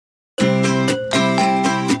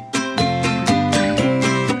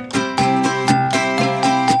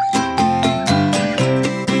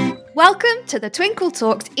Welcome to the Twinkle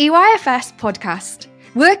Talks EYFS podcast.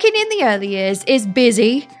 Working in the early years is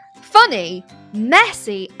busy, funny,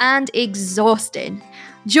 messy, and exhausting.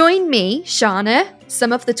 Join me, Shana,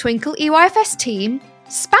 some of the Twinkle EYFS team,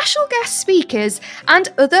 special guest speakers,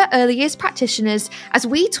 and other early years practitioners as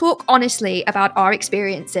we talk honestly about our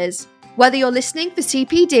experiences. Whether you're listening for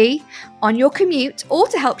CPD, on your commute, or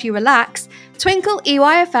to help you relax, Twinkle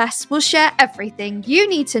EYFS will share everything you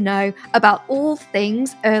need to know about all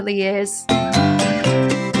things early years.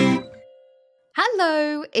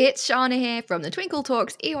 Hello, it's Shana here from the Twinkle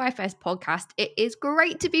Talks EYFS podcast. It is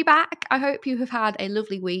great to be back. I hope you have had a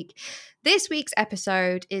lovely week. This week's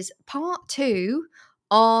episode is part 2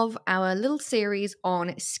 of our little series on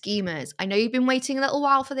schemas. I know you've been waiting a little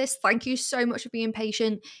while for this. Thank you so much for being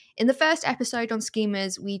patient. In the first episode on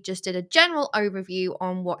schemas, we just did a general overview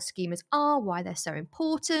on what schemas are, why they're so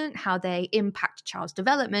important, how they impact a child's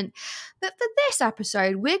development. But for this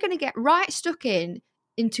episode, we're going to get right stuck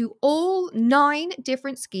into all 9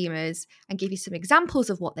 different schemas and give you some examples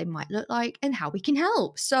of what they might look like and how we can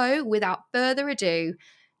help. So without further ado,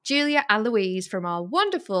 Julia and Louise from our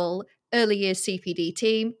wonderful Early Years CPD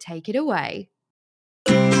team, take it away.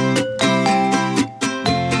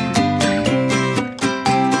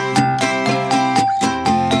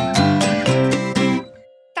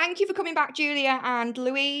 Thank you for coming back, Julia and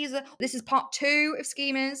Louise. This is part 2 of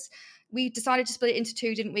schemas. We decided to split it into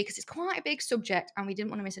 2, didn't we? Because it's quite a big subject and we didn't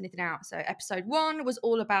want to miss anything out. So episode 1 was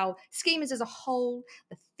all about schemas as a whole,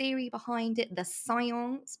 the theory behind it, the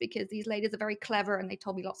science, because these ladies are very clever and they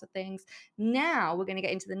told me lots of things. Now we're going to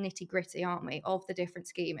get into the nitty gritty, aren't we, of the different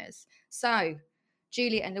schemas. So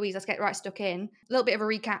Julia and Louise, let's get right stuck in. A little bit of a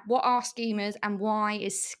recap. What are schemas and why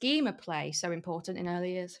is schema play so important in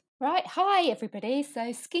early years? Right, hi everybody.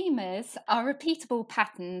 So schemas are repeatable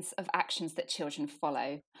patterns of actions that children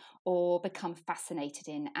follow or become fascinated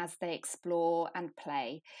in as they explore and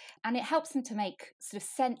play. And it helps them to make sort of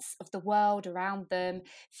sense of the world around them,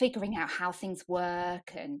 figuring out how things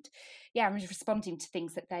work and responding to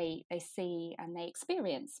things that they see and they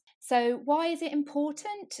experience. So why is it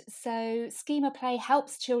important? So schema play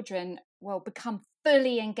helps children, become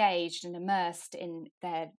fully engaged and immersed in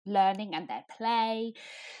their learning and their play.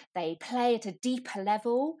 They play at a deeper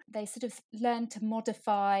level. They sort of learn to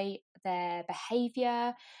modify their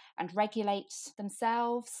behaviour and regulate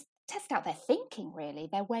themselves, test out their thinking, really,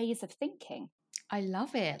 their ways of thinking. I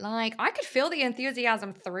love it. Like, I could feel the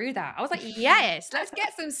enthusiasm through that. I was like, yes, let's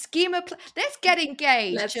get some schema. Let's get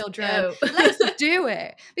engaged, children. Let's do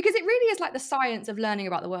it. Because it really is like the science of learning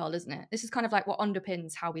about the world, isn't it? This is kind of like what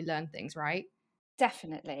underpins how we learn things, right?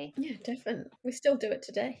 Definitely. Yeah, definitely. We still do it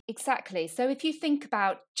today. Exactly. So if you think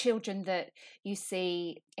about children that you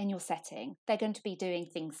see in your setting, they're going to be doing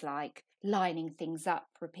things like lining things up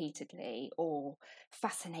repeatedly, or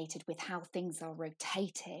fascinated with how things are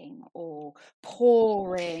rotating or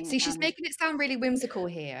pouring. See, she's making it sound really whimsical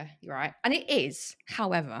here, right? And it is,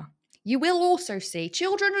 however. You will also see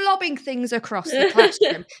children lobbing things across the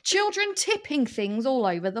classroom, children tipping things all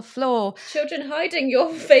over the floor, children hiding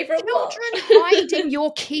your favourite watch, children hiding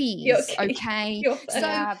your keys, okay? So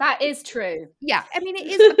that is true. Yeah, I mean, it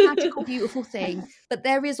is a magical, beautiful thing, but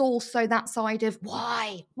there is also that side of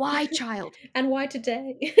why, child? And why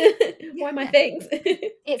today? Why my things?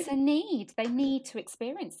 It's a need. They need to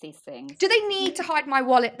experience these things. Do they need to hide my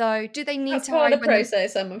wallet, though? Do they need That's to part hide of the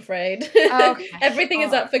process, I'm afraid. Okay. Everything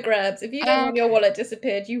is up for grabs. If you don't want your wallet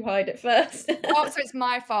disappeared, you hide it first. Oh, so it's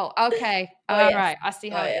my fault. Okay. Yes. Right. I see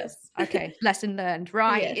how it is. Okay. Lesson learned.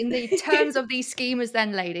 Right. Yes. In the terms of these schemas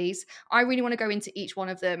then, ladies, I really want to go into each one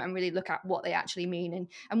of them and really look at what they actually mean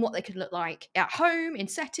and what they could look like at home, in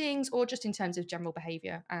settings, or just in terms of general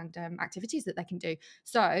behaviour and activities that they can do.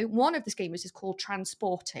 So one of the schemas is called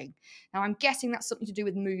transporting. Now, I'm guessing that's something to do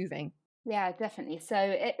with moving. Yeah, definitely. So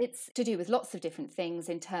it's to do with lots of different things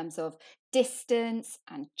in terms of distance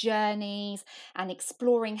and journeys and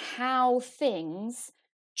exploring how things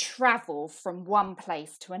travel from one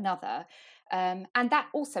place to another. And that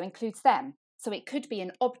also includes them. So it could be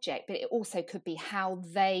an object, but it also could be how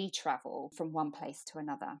they travel from one place to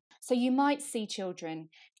another. So you might see children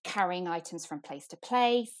carrying items from place to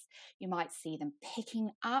place. You might see them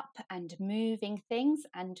picking up and moving things.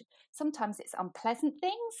 And sometimes it's unpleasant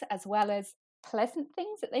things as well as pleasant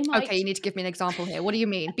things that they might... Okay, you need to give me an example here. What do you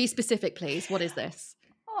mean? Be specific, please. What is this?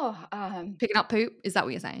 Picking up poop? Is that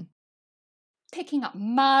what you're saying? picking up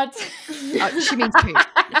mud. Oh, she means poop.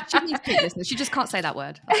 She means poop, listeners. She just can't say that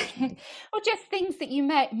word. Or just things that you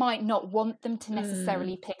might not want them to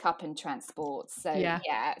necessarily pick up and transport. So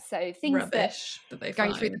so things rubbish that they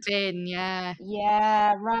going find through the bin,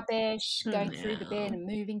 rubbish, going through the bin and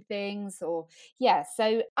moving things, or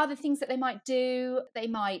so other things that they might do, they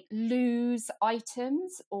might lose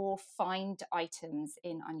items or find items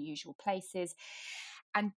in unusual places.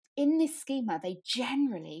 And in this schema,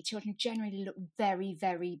 children generally look very,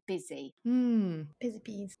 very busy. busy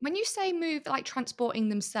bees. When you say move, like transporting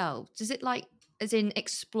themselves, is it like as in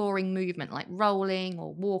exploring movement, like rolling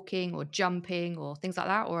or walking or jumping or things like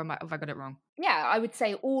that, or have I got it wrong? Yeah, I would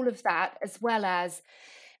say all of that, as well as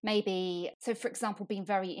maybe, so for example, being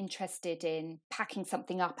very interested in packing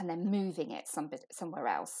something up and then moving it somewhere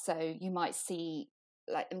else. So you might see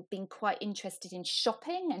like them being quite interested in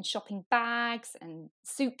shopping and shopping bags and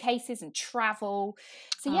suitcases and travel.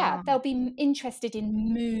 So they'll be interested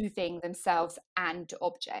in moving themselves and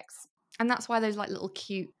objects. And that's why those like little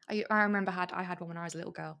cute. I remember I had one when I was a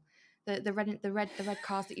little girl. The red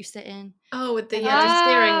cars that you sit in. Oh, with the And yellow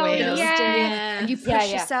steering wheel. Yeah. And you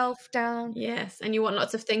push yourself down. Yes, and you want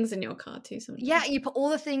lots of things in your car too sometimes. Yeah, you put all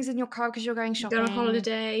the things in your car because you're going shopping. Go on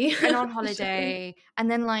holiday. And on holiday. And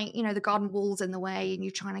then like, the garden wall's in the way and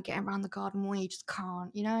you're trying to get around the garden wall and you just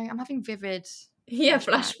can't, I'm having vivid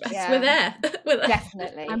flashbacks. We're there.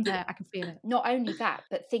 Definitely. I'm there. I can feel it. Not only that,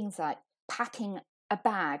 but things like packing a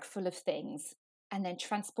bag full of things and then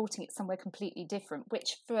transporting it somewhere completely different,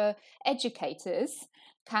 which for educators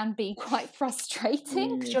can be quite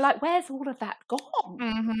frustrating because you're like, where's all of that gone?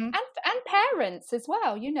 Mm-hmm. And parents as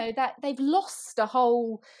well, that they've lost a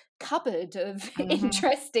whole cupboard of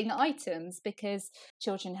interesting items because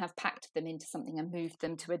children have packed them into something and moved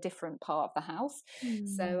them to a different part of the house.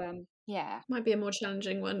 So might be a more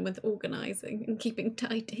challenging one with organising and keeping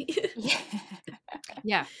tidy.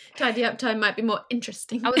 Yeah. Tidy up time might be more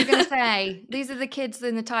interesting. I was going to say, these are the kids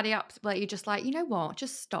in the tidy up where you're just like, you know what,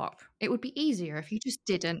 just stop. It would be easier if you just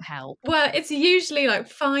didn't help. Well, it's usually like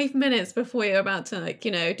 5 minutes before you're about to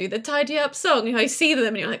do the tidy up song. You see them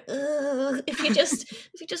and you're like, ugh, if you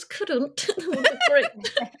just couldn't, that would be great.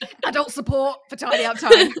 Adult support for tidy up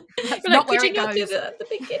time. That's not where it goes. At the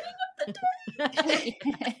beginning of the day.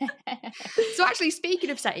 So actually, speaking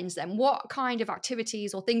of settings then, what kind of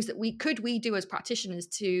activities or things that we do as practitioners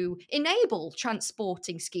to enable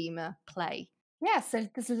transporting schema play? Yeah, so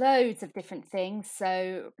there's loads of different things.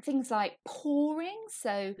 So things like pouring.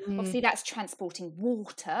 So obviously that's transporting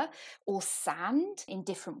water or sand in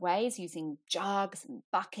different ways using jugs and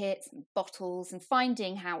buckets and bottles and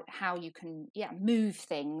finding how you can move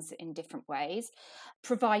things in different ways.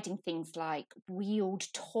 Providing things like wheeled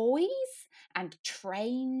toys and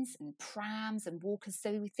trains and prams and walkers.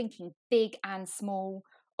 So we're thinking big and small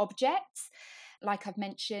objects. Like I've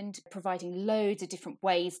mentioned, providing loads of different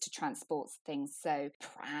ways to transport things. So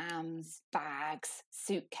prams, bags,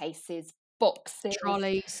 suitcases, boxes,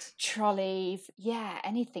 trolleys,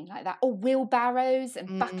 anything like that. Or wheelbarrows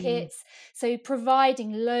and buckets. So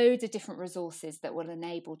providing loads of different resources that will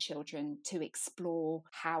enable children to explore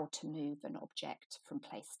how to move an object from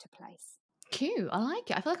place to place. Cute. I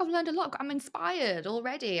like it. I feel like I've learned a lot. I'm inspired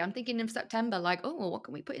already. I'm thinking of September, like, oh, what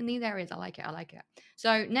can we put in these areas? I like it.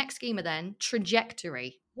 So next schema then,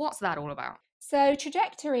 trajectory. What's that all about? So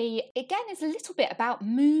trajectory, again, is a little bit about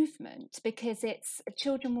movement because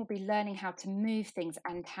children will be learning how to move things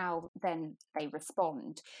and how then they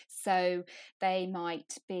respond. So they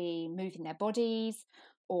might be moving their bodies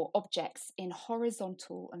or objects in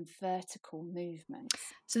horizontal and vertical movements.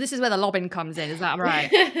 So this is where the lobbing comes in, is that right?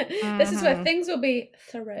 This is where things will be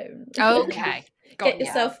thrown. Okay. Get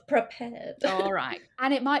yourself prepared. All right.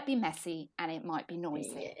 And it might be messy and it might be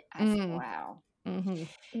noisy as well.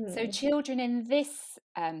 So children in this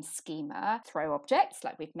schema throw objects,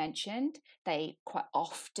 like we've mentioned. They quite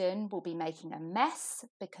often will be making a mess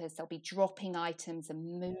because they'll be dropping items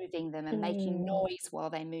and moving them and making noise while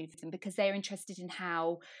they move them because they're interested in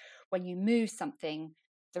how, when you move something,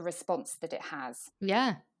 the response that it has.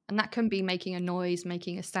 Yeah. And that can be making a noise,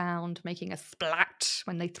 making a sound, making a splat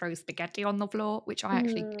when they throw spaghetti on the floor, which I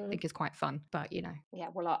actually think is quite fun, but Yeah,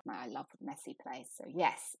 well, I love messy play. So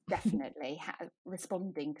yes, definitely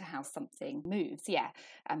responding to how something moves. Yeah,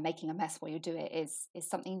 and making a mess while you do it is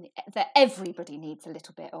something that everybody needs a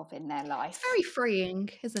little bit of in their life. It's very freeing,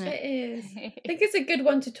 isn't it? It is. I think it's a good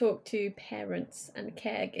one to talk to parents and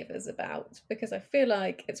caregivers about because I feel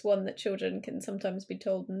like it's one that children can sometimes be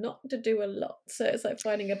told not to do a lot. So it's like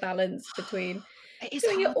finding a balance between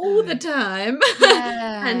doing it all the time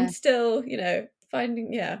and still,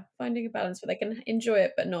 finding a balance where they can enjoy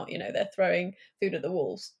it, but not, they're throwing food at the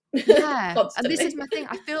walls Yeah, and this is constantly. my thing.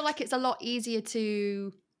 I feel like it's a lot easier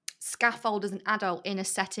to scaffold as an adult in a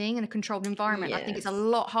setting, in a controlled environment. I think it's a Yes,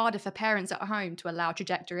 lot harder for parents at home to allow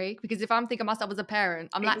trajectory, because if I'm thinking of myself as a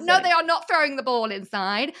parent, I'm like, no, exactly. they are not throwing the ball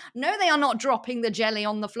inside. No, they are not dropping the jelly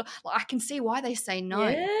on the floor. Like, I can see why they say no.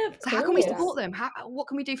 Yeah, of So how can we Yeah. support course. them? What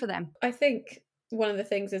can we do for them? I think one of the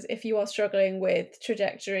things is, if you are struggling with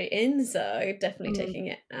trajectory inside, definitely Mm, taking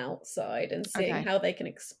it outside and seeing okay. how they can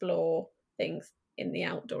explore things in the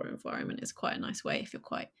outdoor environment is quite a nice way if you're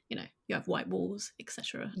quite, you have white walls,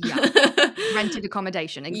 etc. Yeah. Rented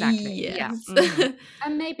accommodation, exactly. Yeah. Yes.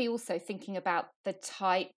 And maybe also thinking about the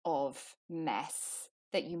type of mess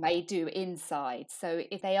that you may do inside. So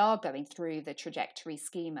if they are going through the trajectory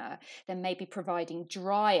schema, then maybe providing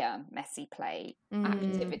drier messy play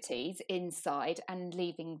activities inside and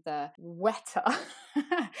leaving the wetter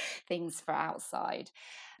things for outside.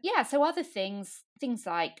 Yeah, so other things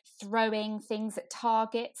like throwing things at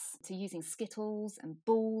targets, so using skittles and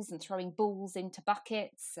balls and throwing balls into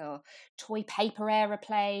buckets, or toy paper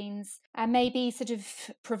aeroplanes, and maybe sort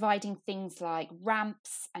of providing things like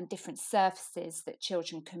ramps and different surfaces that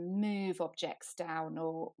children can move objects down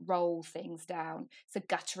or roll things down. So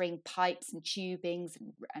guttering pipes and tubings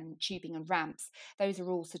and tubing and ramps, those are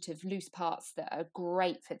all sort of loose parts that are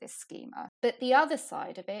great for this schema. But the other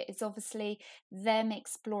side of it is obviously them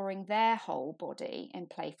exploring their whole body in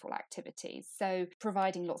playful activities. So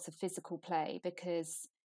providing lots of physical play, because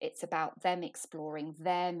it's about them exploring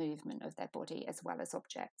their movement of their body as well as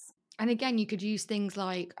objects. And again, you could use things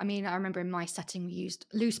like, I mean, I remember in my setting we used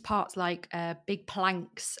loose parts like big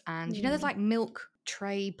planks, and there's like milk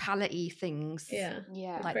tray pallet-y things. Yeah.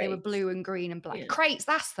 Yeah. Like they were Crates. blue and green and black. Yeah. Crates,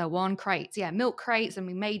 that's the one. Crates, yeah, milk crates. And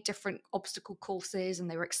we made different obstacle courses, and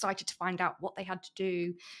they were excited to find out what they had to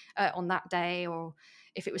do on that day, or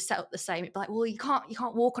if it was set up the same, it'd be like, well, you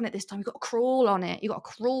can't walk on it this time. You've got to crawl on it. You've got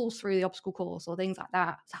to crawl through the obstacle course, or things like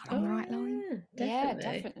that. Is that on the right line? Yeah,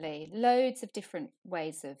 definitely. Loads of different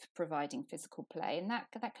ways of providing physical play, and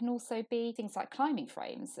that can also be things like climbing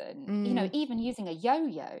frames, and even using a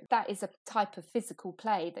yo-yo. That is a type of physical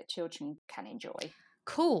play that children can enjoy.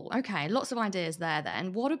 Cool. Okay, lots of ideas there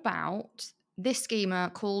then. What about this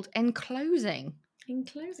schema called enclosing?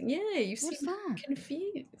 Enclosing. Yeah, you What's seem that?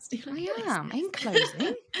 confused. I am.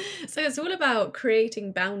 Enclosing. So it's all about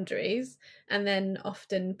creating boundaries and then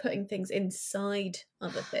often putting things inside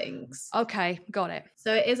other things. Okay, got it.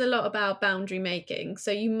 So it is a lot about boundary making.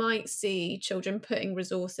 So you might see children putting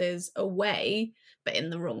resources away, but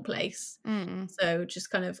in the wrong place. So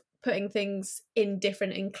just kind of putting things in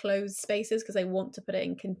different enclosed spaces because they want to put it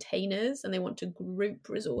in containers and they want to group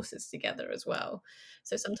resources together as well.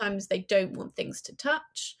 So sometimes they don't want things to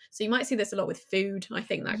touch. So you might see this a lot with food. I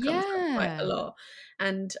think that comes up quite a lot.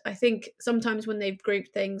 And I think sometimes when they've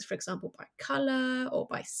grouped things, for example, by colour or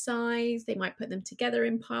by size, they might put them together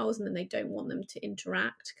in piles, and then they don't want them to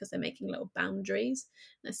interact because they're making little boundaries.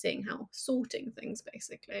 They're seeing how sorting things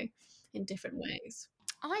basically in different ways.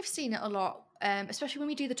 I've seen it a lot, especially when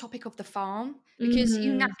we do the topic of the farm, because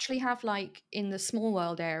you naturally have, like, in the small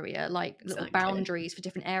world area, like little boundaries for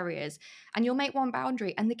different areas, and you'll make one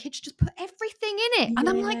boundary and the kids just put everything in it. And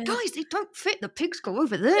I'm like, guys, they don't fit. The pigs go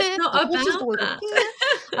over there. It's not the horses about go over that. here.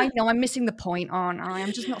 I know, I'm missing the point, aren't I?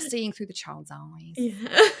 I'm just not seeing through the child's eyes.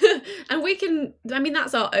 Yeah. And we can, I mean,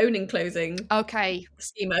 that's our own enclosing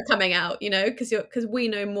schema coming out, because we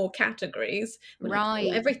know more categories. We're like,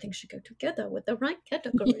 oh, everything should go together with the right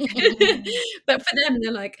category. But for them,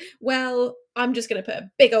 they're like, well, I'm just going to put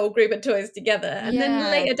a big old group of toys together. And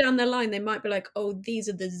then later down the line, they might be like, oh, these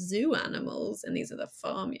are the zoo animals and these are the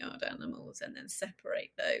farmyard animals, and then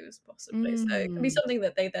separate those possibly. So it can be something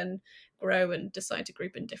that they then grow and decide to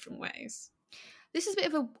group in different ways. This is a bit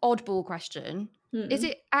of an oddball question. Is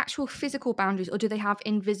it actual physical boundaries, or do they have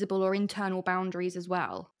invisible or internal boundaries as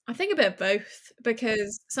well? I think a bit of both,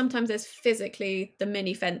 because sometimes there's physically the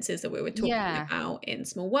mini fences that we were talking about in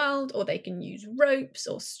Small World, or they can use ropes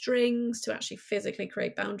or strings to actually physically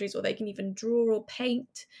create boundaries, or they can even draw or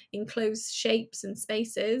paint enclosed shapes and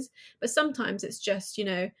spaces. But sometimes it's just,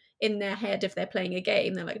 in their head, if they're playing a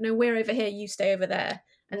game, they're like, no, we're over here, you stay over there.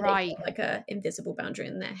 And they put like a invisible boundary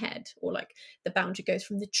in their head, or like the boundary goes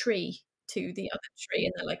from the tree to the other tree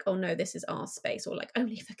and they're like, oh no, this is our space, or like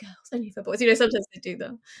only for girls, only for boys. You know, sometimes they do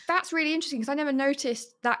that. That's really interesting because I never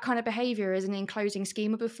noticed that kind of behaviour as an enclosing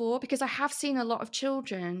schema before, because I have seen a lot of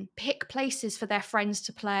children pick places for their friends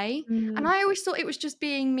to play. And I always thought it was just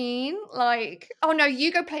being mean. Like, oh no,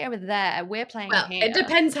 you go play over there. We're playing Well, here. it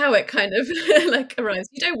depends how it kind of like arrives.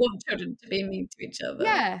 You don't want children to be mean to each other.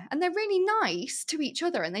 Yeah, and they're really nice to each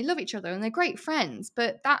other and they love each other and they're great friends.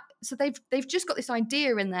 But so they've just got this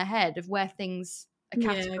idea in their head of where things are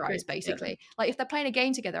categorized, basically. Like if they're playing a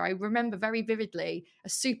game together, I remember very vividly a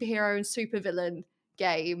superhero and supervillain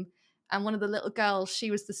game, and one of the little girls,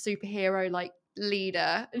 she was the superhero like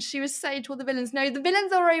leader, and she was saying to all the villains, no, the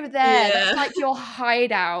villains are over there. That's like your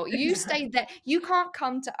hideout. You stay there. You can't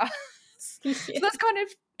come to us. So that's kind of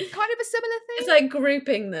a similar thing. It's like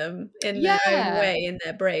grouping them in their own way in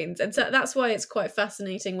their brains. And so that's why it's quite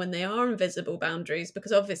fascinating when they are invisible boundaries,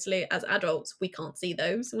 because obviously as adults we can't see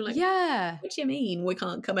those. And we're like, what do you mean we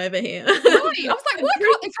can't come over here? Right. I was like, why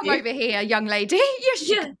can't they come over here, young lady?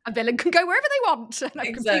 Yes, a villain can go wherever they want. And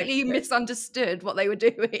I completely misunderstood what they were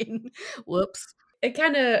doing. Whoops. It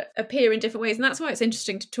can appear in different ways, and that's why it's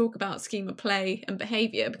interesting to talk about schema play and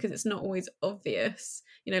behaviour, because it's not always obvious.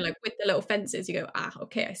 You know, like with the little fences, you go,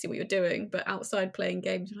 okay, I see what you're doing. But outside playing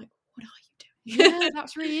games, you're like, what are you doing? Yeah,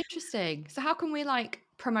 that's really interesting. So how can we like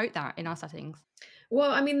promote that in our settings?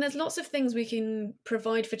 Well, I mean, there's lots of things we can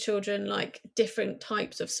provide for children, like different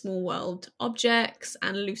types of small world objects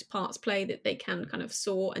and loose parts play that they can kind of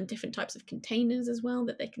sort, and different types of containers as well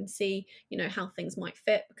that they can see, you know, how things might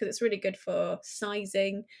fit, because it's really good for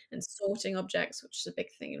sizing and sorting objects, which is a big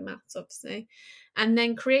thing in maths, obviously. And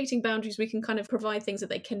then creating boundaries, we can kind of provide things that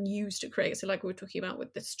they can use to create. So like we were talking about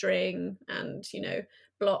with the string and, you know,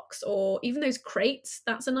 blocks, or even those crates.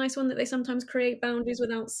 That's a nice one that they sometimes create boundaries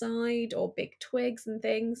with outside, or big twigs and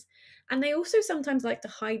things. And they also sometimes like to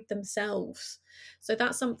hide themselves. So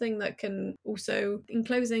that's something that can also,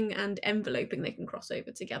 enclosing and enveloping, they can cross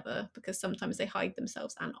over together, because sometimes they hide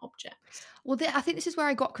themselves and objects. Well, I think this is where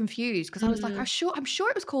I got confused, because I was like, I'm sure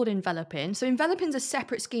it was called enveloping. So enveloping's a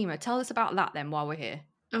separate schema. Tell us about that then while we're here.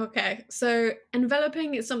 Okay, so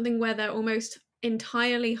enveloping is something where they're almost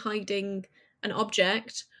entirely hiding an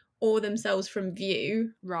object or themselves from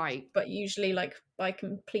view, right? But usually like by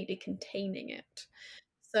completely containing it.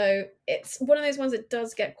 So it's one of those ones that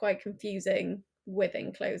does get quite confusing with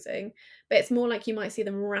enclosing, but it's more like you might see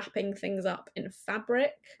them wrapping things up in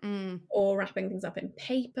fabric or wrapping things up in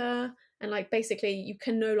paper, and like basically you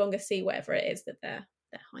can no longer see whatever it is that they're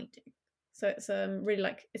hiding. So it's really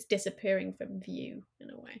like it's disappearing from view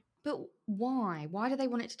in a way. But why? Why do they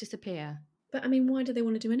want it to disappear? But I mean, why do they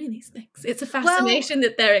want to do any of these things? It's a fascination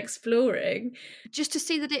that they're exploring. Just to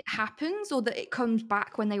see that it happens, or that it comes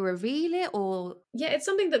back when they reveal it, or... Yeah, it's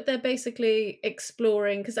something that they're basically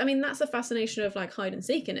exploring, because I mean, that's the fascination of like hide and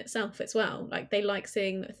seek in itself as well. Like they like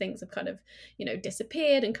seeing that things have kind of, you know,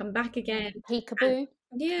 disappeared and come back again. Peekaboo.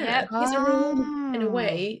 Yeah, these are all, in a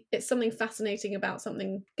way, it's something fascinating about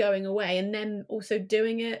something going away and then also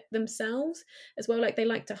doing it themselves as well. Like they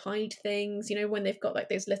like to hide things, you know, when they've got like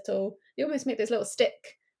those little, they almost make those little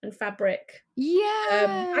stick and fabric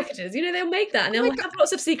packages, you know, they'll make that and they'll have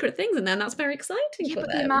lots of secret things in there, and that's very exciting for them.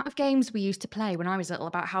 The amount of games we used to play when I was little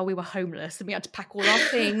about how we were homeless and we had to pack all our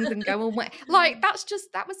things and go away, like that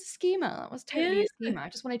was a schema. That was totally a schema. I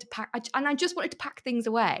just wanted to pack, I just wanted to pack things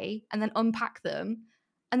away and then unpack them.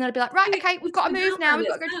 And then I'd be like, right, okay, we've got to move now. We've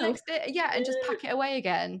got to go to the next bit. Yeah, and just pack it away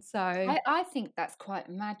again. So I think that's quite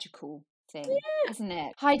a magical thing, isn't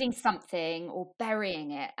it? Hiding something or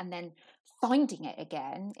burying it and then finding it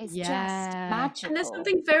again is just magical. And there's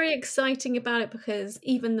something very exciting about it, because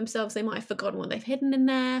even themselves, they might have forgotten what they've hidden in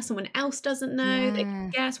there. Someone else doesn't know. They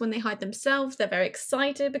can guess. When they hide themselves, they're very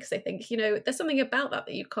excited because they think, you know, there's something about that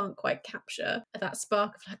you can't quite capture. That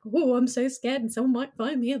spark of like, oh, I'm so scared and someone might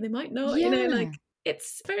find me or they might not, you know, like.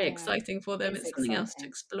 It's very exciting for them. It's something else to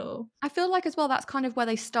explore. I feel like as well, that's kind of where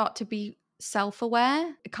they start to be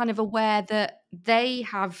self-aware, kind of aware that they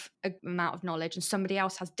have an amount of knowledge and somebody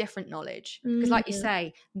else has different knowledge. Because like you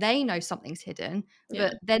say, they know something's hidden,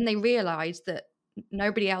 but then they realise that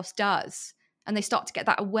nobody else does. And they start to get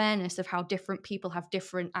that awareness of how different people have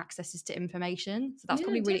different accesses to information. So that's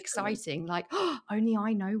probably really exciting. Like, oh, only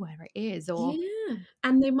I know where it is. Or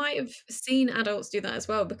and they might have seen adults do that as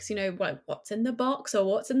well, because, you know, like what's in the box or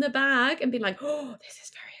what's in the bag, and be like, oh, this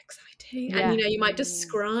is very exciting. And, you know, you might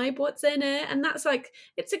describe what's in it. And that's like,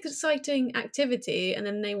 it's an exciting activity. And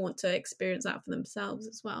then they want to experience that for themselves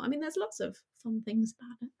as well. I mean, there's lots of fun things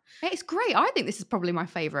about it. It's great. I think this is probably my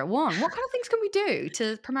favourite one. What kind of things can we do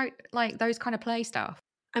to promote like those kind of play stuff?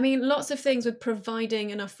 I mean, lots of things with providing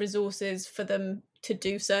enough resources for them to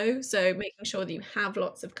do so. So making sure that you have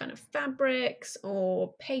lots of kind of fabrics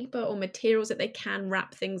or paper or materials that they can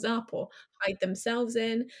wrap things up or hide themselves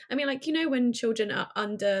in. I mean, like, when children are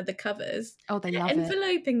under the covers, Oh, they they're love it.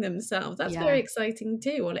 enveloping themselves. That's Yeah. very exciting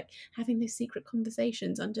too. Or like having those secret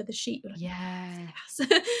conversations under the sheet. You're like, Yeah. yes.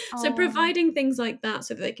 So Oh. providing things like that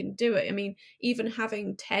so that they can do it. I mean, even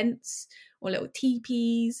having tents or little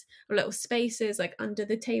teepees or little spaces like under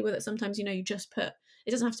the table that sometimes, you just put. It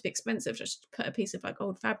doesn't have to be expensive, just put a piece of like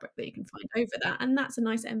old fabric that you can find over that. And that's a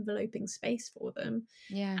nice enveloping space for them.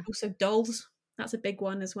 Yeah. And also dolls. That's a big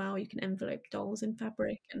one as well. You can envelope dolls in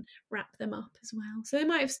fabric and wrap them up as well. So they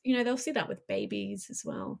might have, they'll see that with babies as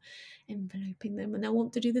well, enveloping them, and they'll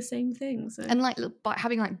want to do the same thing. So and like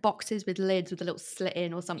having like boxes with lids with a little slit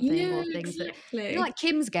in or something, or things exactly. that like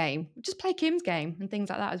Kim's game. Just play Kim's game and things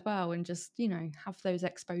like that as well, and just have those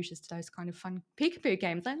exposures to those kind of fun peekaboo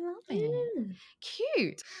games. I love it.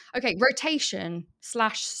 Cute. Okay, rotation /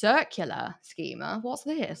 circular schema. What's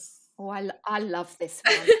this? Oh, I love this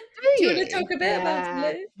one. Do you want to talk a bit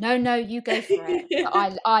about it? No, you go for it.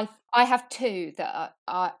 But I have two that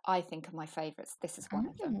I think are my favourites. This is one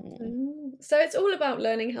of them. So it's all about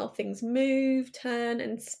learning how things move, turn,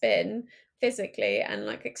 and spin physically, and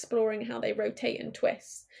like exploring how they rotate and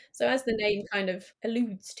twist. So as the name kind of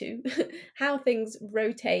alludes to, how things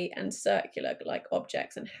rotate and circular like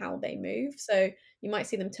objects and how they move. So you might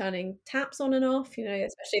see them turning taps on and off,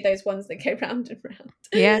 especially those ones that go round and round.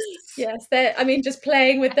 Yes. Yes, just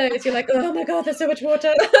playing with those, you're like, oh my God, there's so much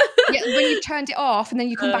water. Yeah, when you've turned it off and then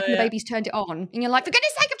you come back and the baby's turned it on and you're like, for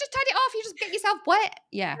goodness sake, I've just turned it off. You just get yourself wet.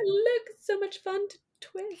 Yeah. Look, so much fun to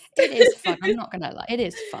twist. It is fun. I'm not going to lie. It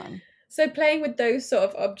is fun. So playing with those sort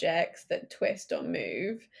of objects that twist or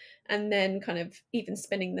move, and then kind of even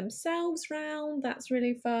spinning themselves round, that's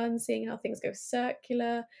really fun, seeing how things go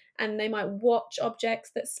circular. And they might watch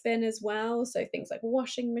objects that spin as well, so things like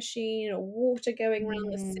washing machine or water going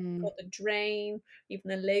around the sink or the drain, even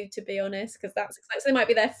the lid, to be honest, because that's exciting. So they might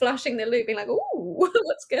be there flashing the loop, being like, ooh,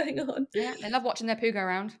 what's going on? Yeah, they love watching their poo go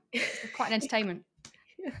around. It's quite an entertainment.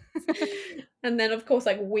 And then of course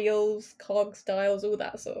like wheels, cogs, dials, all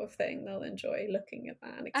that sort of thing, they'll enjoy looking at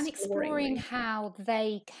that and exploring how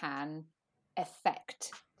they can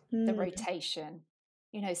affect the rotation.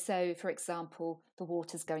 So for example, the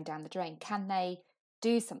water's going down the drain. Can they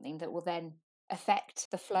do something that will then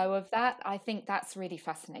affect the flow of that? I think that's really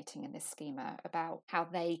fascinating in this schema, about how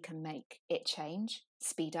they can make it change,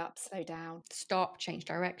 speed up, slow down, stop, change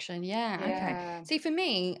direction. Yeah. Okay. See, for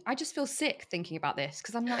me, I just feel sick thinking about this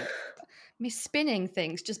because I'm like, me spinning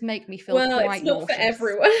things just make me feel quite it's not nauseous. for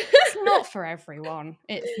everyone. It's not for everyone.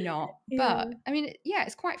 It's not. Yeah. But I mean, yeah,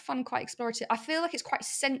 it's quite fun, quite explorative. I feel like it's quite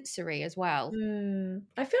sensory as well.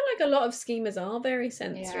 I feel like a lot of schemas are very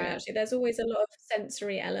sensory, actually. There's always a lot of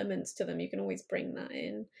sensory elements to them. You can always bring that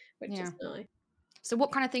in, which is nice. So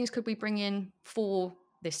what kind of things could we bring in for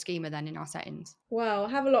this schema then in our settings? Well, I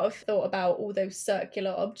have a lot of thought about all those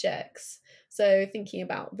circular objects. So thinking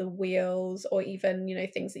about the wheels, or even,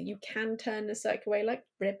 things that you can turn a circular way, like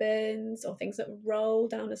ribbons, or things that roll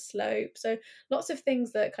down a slope. So lots of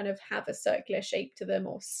things that kind of have a circular shape to them,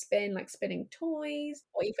 or spin, like spinning toys,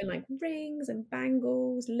 or even like rings and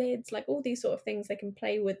bangles, lids, like all these sort of things they can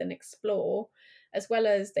play with and explore, as well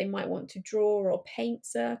as they might want to draw or paint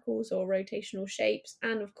circles or rotational shapes,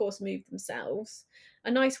 and of course move themselves. A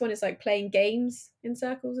nice one is like playing games in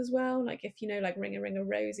circles as well, like if like ring a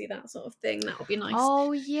Rosie, that sort of thing. That would be nice.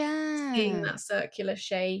 Oh yeah, seeing that circular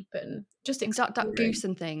shape and just exploring. Duck Goose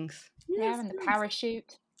and things. And the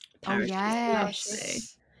parachute. Oh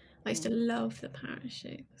yes, I used to love the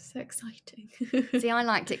parachute. So exciting. See, I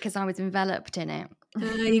liked it because I was enveloped in it.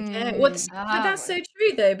 There you go. But that's so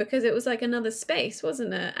true though, because it was like another space,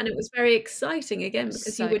 wasn't it? And it was very exciting again,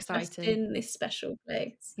 because you were just in this special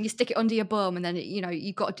place. You stick it under your bum, and then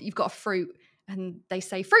you've got a fruit, and they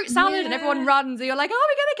say fruit salad, and everyone runs, and you're like, oh,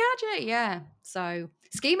 we're gonna catch it. Yeah. So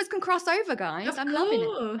schemas can cross over, guys. I'm loving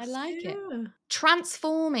it. I like it.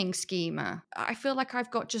 Transforming schema. I feel like I've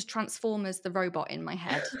got just Transformers the robot in my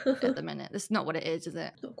head at the minute. That's not what it is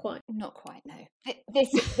it? Not quite. No.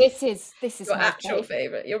 This is your actual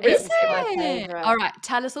favorite. Your real favorite. All right,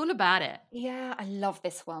 tell us all about it. Yeah, I love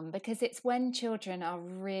this one because it's when children are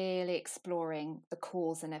really exploring the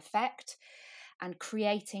cause and effect and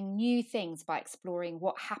creating new things by exploring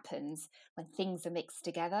what happens when things are mixed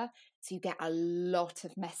together. So you get a lot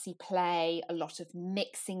of messy play, a lot of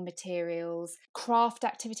mixing materials, craft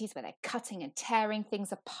activities where they're cutting and tearing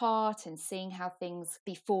things apart and seeing how things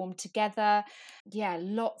be formed together. Yeah,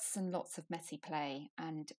 lots and lots of messy play.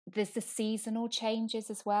 And there's the seasonal changes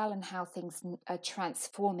as well, and how things are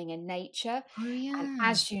transforming in nature. Oh, And yeah.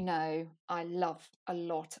 as you know, I love a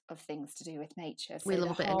lot of things to do with nature. We So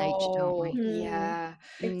love the a bit of nature, don't we? yeah.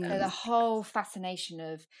 Big So the fans. whole fascination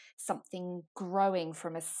of something growing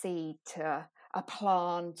from a seed to a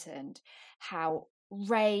plant, and how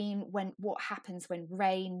what happens when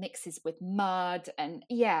rain mixes with mud. And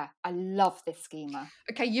yeah, I love this schema.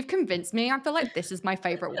 Okay, you've convinced me. I feel like this is my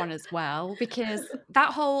favorite one as well, because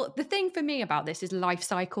the thing for me about this is life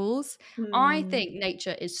cycles. I think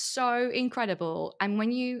nature is so incredible. And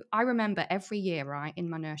I remember every year, right, in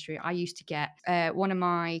my nursery, I used to get, one of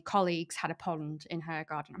my colleagues had a pond in her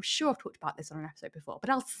garden. I'm sure I've talked about this on an episode before, but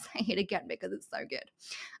I'll say it again because it's so good.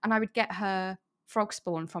 And I would get her frog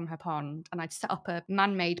spawn from her pond, and I'd set up a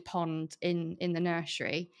man-made pond in the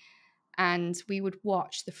nursery, and we would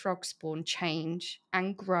watch the frog spawn change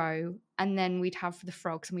and grow, and then we'd have the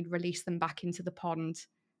frogs and we'd release them back into the pond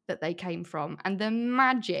that they came from. And the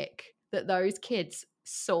magic that those kids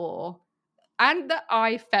saw and that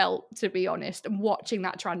I felt, to be honest, and watching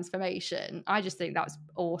that transformation, I just think that's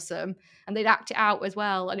awesome. And they'd act it out as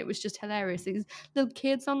well, and it was just hilarious. These little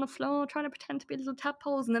kids on the floor trying to pretend to be little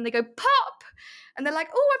tadpoles, and then they go pop, and they're like,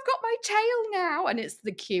 "Oh, I've got my tail now," and it's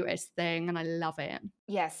the cutest thing, and I love it.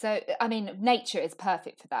 Yeah, so I mean, nature is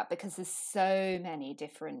perfect for that, because there's so many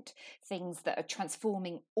different things that are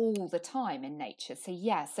transforming all the time in nature. So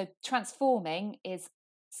yeah, so transforming is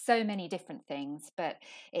so many different things, but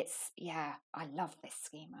yeah, I love this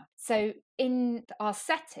schema. So in our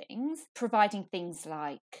settings, providing things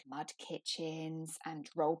like mud kitchens and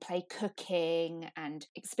role play cooking and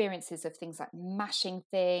experiences of things like mashing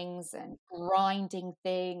things and grinding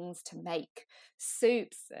things to make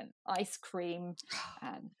soups and ice cream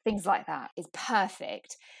and things like that is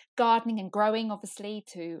perfect. Gardening and growing, obviously,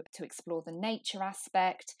 to explore the nature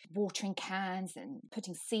aspect, watering cans and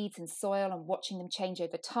putting seeds in soil and watching them change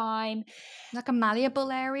over time. Like a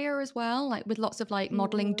malleable area as well, like with lots of like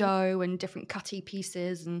modeling dough and different cutty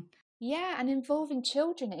pieces. And Yeah, and involving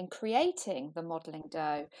children in creating the modeling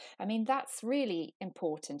dough. I mean, that's really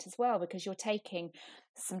important as well, because you're taking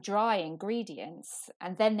some dry ingredients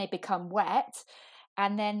and then they become wet,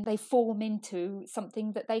 and then they form into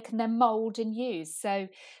something that they can then mold and use. So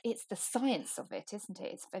it's the science of it, isn't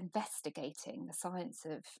it? It's investigating the science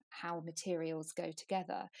of how materials go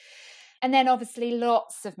together. And then obviously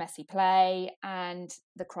lots of messy play and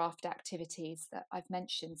the craft activities that I've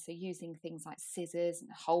mentioned. So using things like scissors and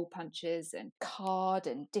hole punches and card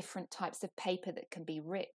and different types of paper that can be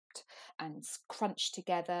ripped and crunched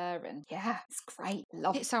together. And yeah, it's great.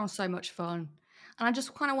 Love it sounds so much fun. And I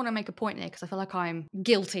just kind of want to make a point here, because I feel like I'm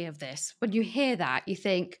guilty of this. When you hear that, you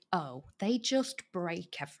think, oh, they just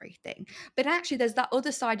break everything. But actually, there's that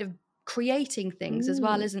other side of creating things as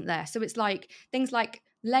well, isn't there? So it's like things like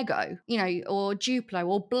Lego, or Duplo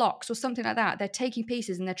or blocks or something like that. They're taking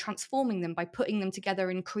pieces and they're transforming them by putting them together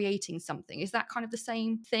and creating something. Is that kind of the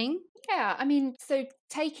same thing? Yeah, I mean, so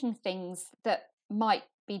taking things that might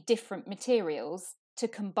be different materials to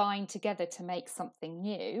combine together to make something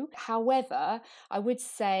new. However, I would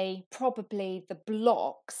say probably the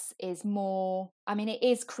blocks is more, I mean, it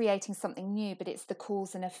is creating something new, but it's the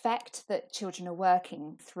cause and effect that children are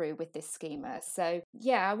working through with this schema. So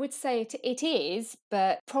yeah, I would say it is,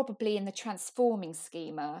 but probably in the transforming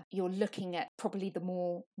schema, you're looking at probably the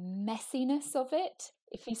more messiness of it,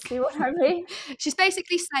 if you see what I mean. She's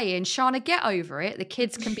basically saying, Shana, get over it. The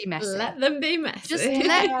kids can be messy. Let them be messy. Just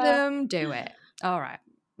let them do it. All right.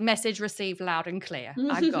 Message received loud and clear.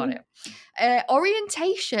 I've got it.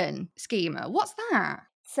 Orientation schema. What's that?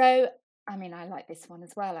 So, I mean, I like this one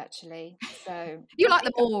as well, actually. So You like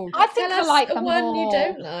them all. I think Tell I us like the them one all. you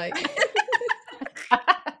don't like.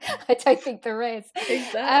 I don't think there is.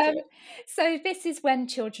 Exactly. So this is when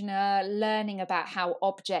children are learning about how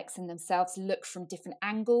objects and themselves look from different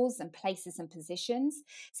angles and places and positions.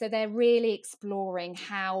 So they're really exploring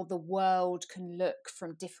how the world can look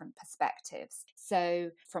from different perspectives.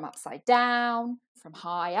 So from upside down, from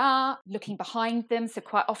high up, looking behind them. So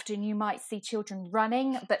quite often you might see children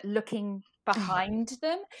running, but looking behind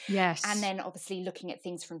them. Yes. And then obviously looking at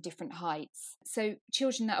things from different heights. So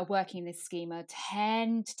children that are working in this schema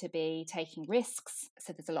tend to be taking risks.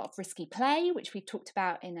 So there's a lot of risky play, which we talked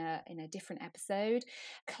about in a different episode.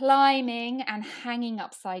 Climbing and hanging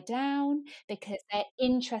upside down, because they're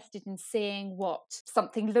interested in seeing what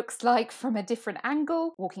something looks like from a different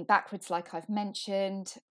angle. Walking backwards, like I've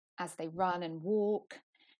mentioned, as they run and walk.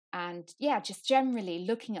 and just generally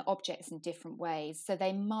looking at objects in different ways. So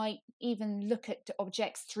they might even look at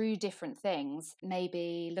objects through different things,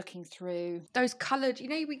 maybe looking through those coloured,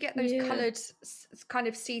 we get those coloured kind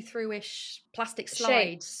of see-through-ish plastic slides.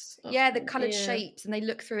 Shapes the coloured shapes, and they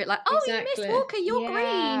look through it like, exactly. Miss Walker, you're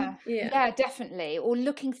green. Yeah, definitely. Or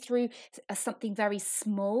looking through something very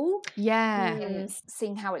small. And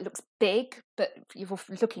seeing how it looks big, but you're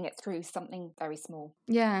looking at through something very small.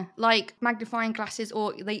 Yeah, like magnifying glasses,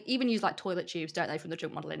 or they even use like toilet tubes, don't they, from the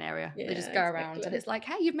junk modelling area? They just go around and it's like,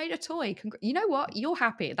 hey, you've made a toy. You know what? You're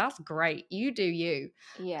happy. That's great. You do you.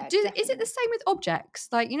 Yeah. Is it the same with objects?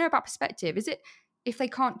 Like, about perspective? Is it if they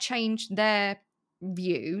can't change their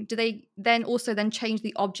view, do they then also change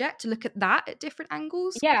the object to look at that at different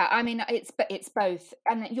angles? Yeah, I mean, it's both,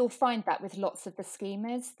 and you'll find that with lots of the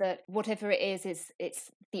schemas, that whatever it is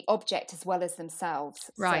it's the object as well as themselves.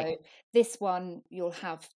 Right. So this one, you'll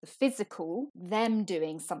have the physical, them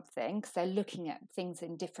doing something, so looking at things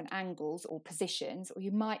in different angles or positions, or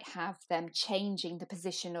you might have them changing the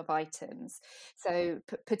position of items. So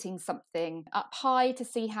putting something up high to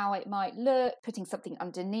see how it might look, putting something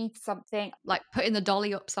underneath something, like putting the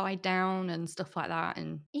dolly upside down and stuff like that.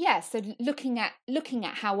 And so looking at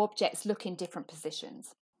how objects look in different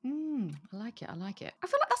positions. I like it. I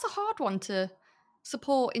feel like that's a hard one to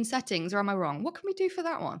support in settings, or am I wrong? What can we do for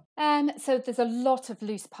that one? So there's a lot of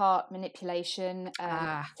loose part manipulation.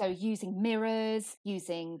 So using mirrors,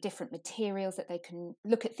 using different materials that they can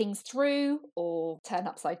look at things through or turn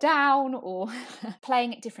upside down, or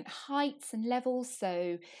playing at different heights and levels.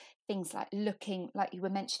 So things like looking, like you were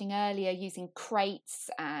mentioning earlier, using crates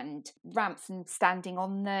and ramps and standing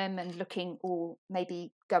on them and looking, or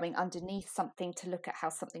maybe going underneath something to look at how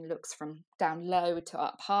something looks from down low to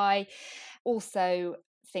up high. Also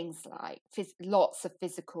things like lots of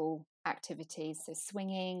physical activities, so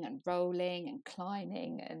swinging and rolling and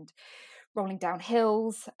climbing and rolling down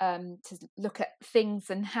hills, to look at things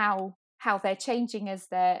and how they're changing as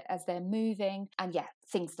they're moving. And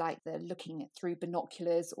things like the looking through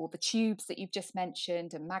binoculars or the tubes that you've just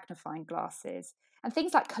mentioned, and magnifying glasses, and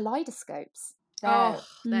things like kaleidoscopes.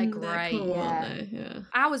 They're great. They're cool, aren't they? Yeah.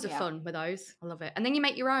 Hours of fun with those. I love it. And then you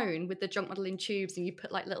make your own with the junk modelling tubes, and you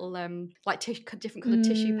put like little different coloured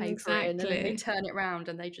tissue paper in, and then they turn it around,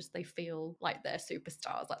 and they feel like they're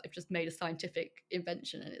superstars, like they've just made a scientific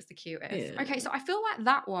invention, and it's the cutest. Okay, so I feel like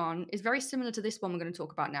that one is very similar to this one we're going to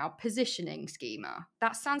talk about now, positioning schema.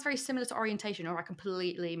 That sounds very similar to orientation, or I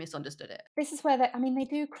completely misunderstood it. This is where they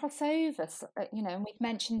do cross over, and we've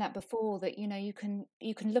mentioned that before, that you can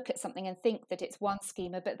look at something and think that it's one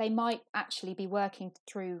schema, but they might actually be working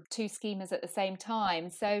through two schemas at the same time.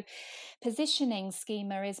 So positioning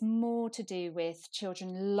schema is more to do with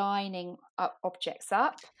children lining up objects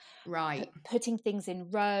up, right, putting things in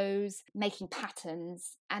rows, making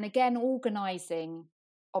patterns, and again organizing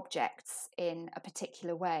objects in a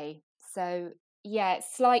particular way. So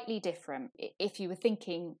it's slightly different. If you were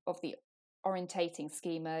thinking of the orientating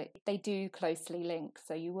schema, they do closely link.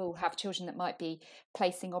 So you will have children that might be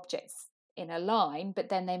placing objects in a line, but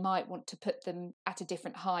then they might want to put them at a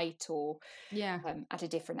different height, or at a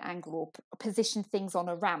different angle, or position things on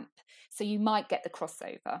a ramp. So you might get the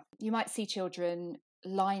crossover. You might see children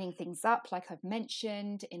lining things up, like I've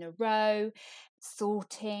mentioned, in a row,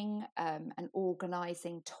 sorting and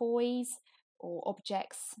organising toys or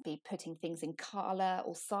objects, be putting things in colour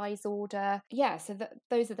or size order. So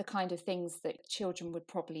those are the kind of things that children would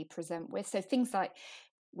probably present with. So things like,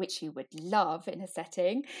 which you would love in a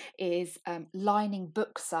setting, is lining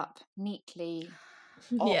books up neatly.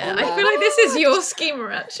 I feel like this is your schema,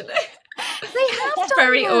 actually. They have done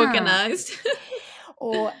very that. organised.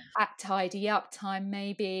 Or at tidy up time,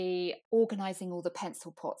 maybe organising all the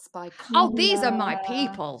pencil pots by colour. Oh, these are my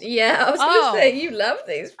people. Yeah, I was going to say, you love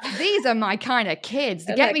these. These are my kind of kids.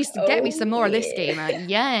 Get me some more of this schema.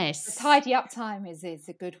 Yes. The tidy up time is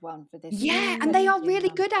a good one for this. Yeah, and they are really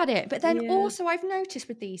good at it. But then also I've noticed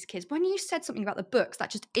with these kids, when you said something about the books, that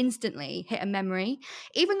just instantly hit a memory.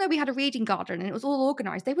 Even though we had a reading garden and it was all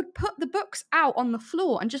organised, they would put the books out on the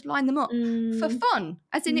floor and just line them up for fun.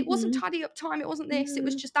 As in, it wasn't tidy up time, it wasn't this. It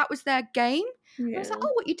was just, that was their game. And I was like,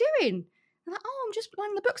 oh, what are you doing? They're like, oh, I'm just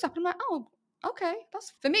lining the books up. And I'm like, oh, okay.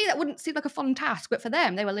 That's, for me, that wouldn't seem like a fun task, but for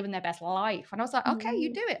them, they were living their best life. And I was like, okay,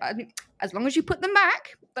 you do it. I mean, as long as you put them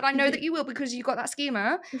back, but I know that you will, because you got that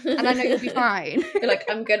schema, and I know you'll be fine. You're like,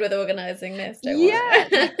 I'm good with organising this. Don't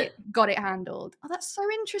worry. Got it handled. Oh, that's so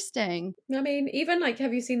interesting. I mean, even like,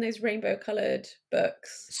 have you seen those rainbow coloured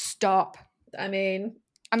books? Stop. I mean,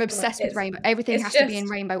 I'm obsessed with rainbow. Everything has to be in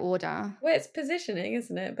rainbow order. Well, it's positioning,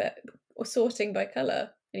 isn't it? Or sorting by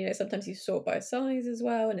colour. And sometimes you sort by size as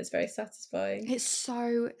well, and it's very satisfying. It's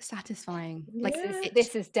so satisfying. Like Yeah.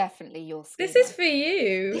 This is definitely your schema. This is for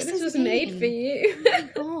you. This This is was made for me. you. Oh my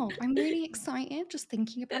God, I'm really excited just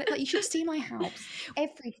thinking about it. Like, you should see my house.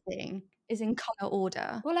 Everything is in colour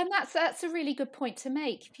order. Well, and that's a really good point to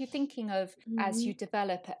make. If you're thinking of as you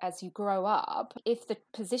develop, as you grow up, if the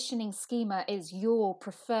positioning schema is your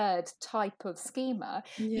preferred type of schema,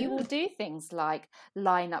 you will do things like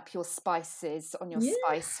line up your spices on your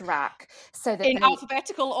spice rack so that In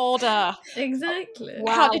alphabetical order. Exactly.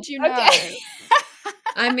 Wow. How did you know? Okay.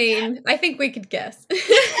 I mean, I think we could guess.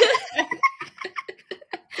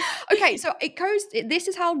 Okay, so this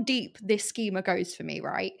is how deep this schema goes for me,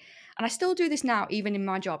 right? And I still do this now, even in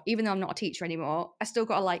my job, even though I'm not a teacher anymore. I still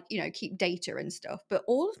got to keep data and stuff. But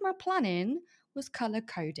all of my planning was color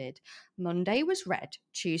coded. Monday was red,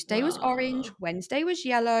 Tuesday was orange, Wow. Wednesday was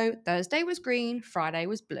yellow, Thursday was green, Friday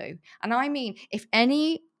was blue. And I mean, if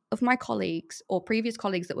any of my colleagues or previous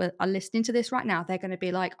colleagues that are listening to this right now, they're going to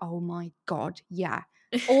be like, oh my God, yeah.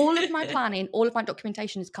 All of my planning, all of my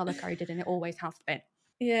documentation is color coded, and it always has been.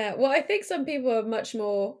 Yeah, well, I think some people are much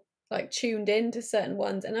more like tuned in to certain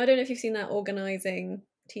ones. And I don't know if you've seen that organizing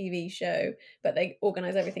TV show, but they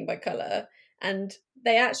organize everything by color. And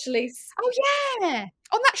they actually... Oh, yeah.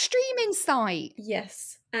 On that streaming site.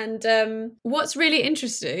 Yes. And what's really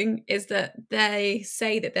interesting is that they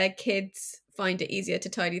say that their kids find it easier to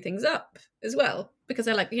tidy things up as well. Because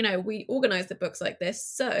they're like, we organise the books like this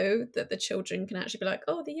so that the children can actually be like,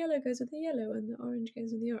 oh, the yellow goes with the yellow and the orange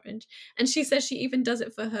goes with the orange. And she says she even does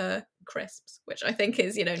it for her crisps, which I think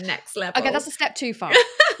is, next level. Okay, that's a step too far.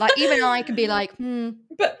 Like, even I can be like,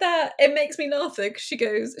 But it makes me laugh though,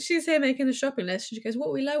 because she's here making the shopping list, and she goes, what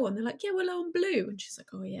are we low on? They're like, yeah, we're low on blue. And she's like,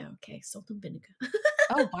 oh yeah, okay, salt and vinegar.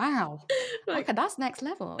 Oh, wow. Like, okay, that's next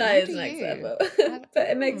level. That is next level. But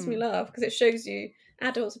it makes me laugh because it shows you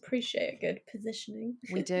adults appreciate a good positioning.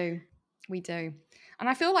 We do. And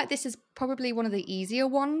I feel like this is probably one of the easier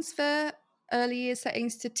ones for early years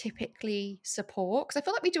settings to typically support, because I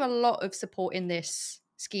feel like we do a lot of support in this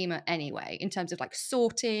schema anyway, in terms of like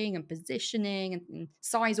sorting and positioning and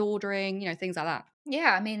size ordering, things like that.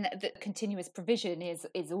 Yeah, I mean, the continuous provision is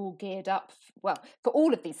all geared up, for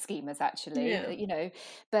all of these schemas, actually,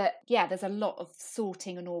 But yeah, there's a lot of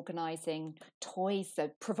sorting and organising toys,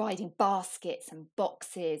 so providing baskets and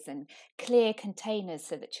boxes and clear containers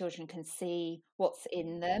so that children can see what's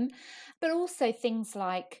in them. But also things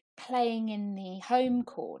like playing in the home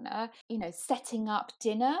corner, setting up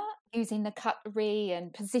dinner, using the cutlery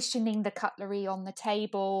and positioning the cutlery on the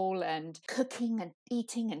table, and cooking and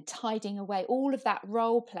eating and tidying away, all of that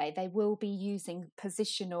role play, they will be using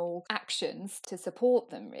positional actions to support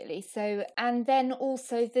them, really. So, and then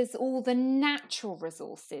also there's all the natural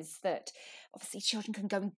resources that obviously children can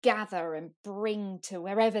go and gather and bring to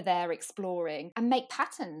wherever they're exploring, and make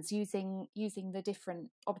patterns using the different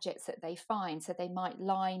objects that they find. So they might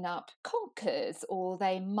line up conkers, or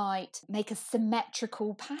they might make a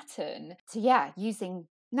symmetrical pattern. So yeah, using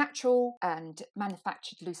natural and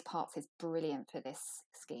manufactured loose parts is brilliant for this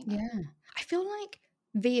schema. Yeah, I feel like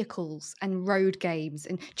vehicles and road games,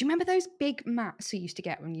 and do you remember those big mats you used to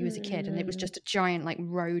get when you was a kid, and it was just a giant like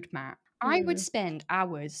road mat? I would spend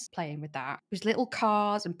hours playing with that, with little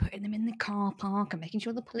cars and putting them in the car park and making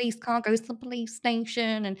sure the police car goes to the police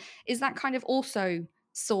station. And is that kind of also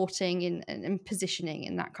sorting and positioning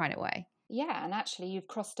in that kind of way? Yeah, and actually you've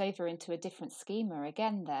crossed over into a different schema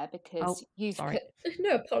again there, because you've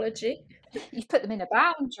No apology. You've put them in a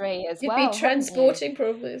boundary as You'd well. be transporting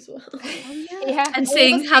probably as well. Oh, Yeah. And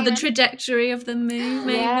seeing how the trajectory of them move,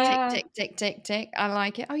 maybe. Yeah. Tick, tick, tick, tick. I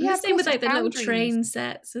like it. Oh, Yeah, yeah. same with like the little boundaries. train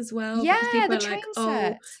sets as well. Yeah, because people the are train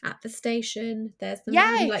like, sets. at the station, there's the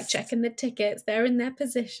man like Yes. checking the tickets. They're in their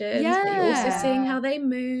positions, but you're also Yeah. seeing how they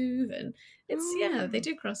move, and it's Oh. they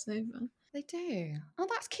do cross over. They do. Oh,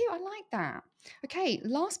 that's cute. I like that. Okay,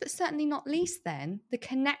 last but certainly not least then, the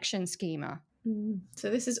connection schema. So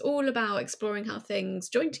this is all about exploring how things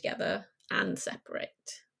join together and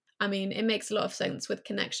separate. I mean, it makes a lot of sense with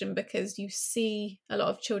connection because you see a lot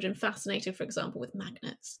of children fascinated, for example, with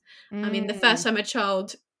magnets. I mean, the first time a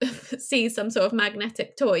child sees some sort of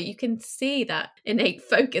magnetic toy, you can see that innate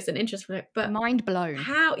focus and interest from it. But mind blown.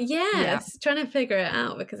 How? Yes, trying to figure it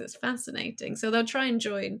out because it's fascinating. So they'll try and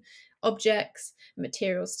join objects,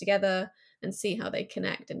 materials together, and see how they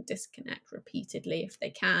connect and disconnect repeatedly if they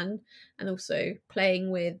can. And also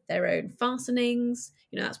playing with their own fastenings.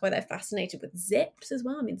 That's why they're fascinated with zips as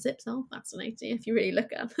well. I mean, zips are fascinating if you really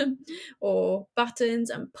look at them. Or buttons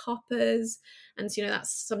and poppers. And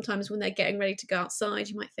that's sometimes when they're getting ready to go outside,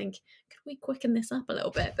 you might think, could we quicken this up a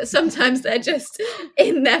little bit? But sometimes they're just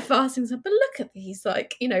in their fastenings. But look at these,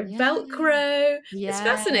 Velcro. It's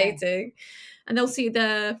fascinating. And they'll see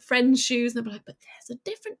their friend's shoes and they'll be like, but there's a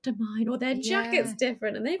different to mine, or their jacket's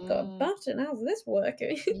different and they've got a button. How's this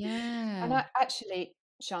working? And actually,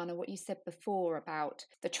 Shana, what you said before about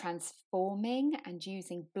the transforming and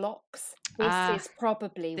using blocks, this is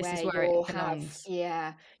probably where you'll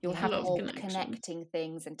have more connecting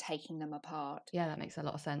things and taking them apart. Yeah, that makes a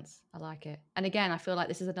lot of sense. I like it. And again, I feel like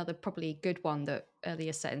this is another probably good one that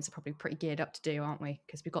earlier settings are probably pretty geared up to do, aren't we?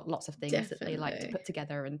 Because we've got lots of things that they like to put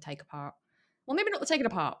together and take apart. Well, maybe not the taking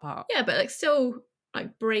apart part. Yeah, but still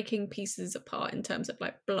breaking pieces apart in terms of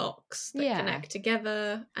blocks that connect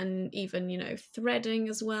together, and even threading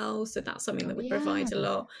as well. So that's something that we provide a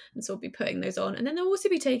lot, and so we'll be putting those on, and then they'll also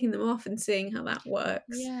be taking them off and seeing how that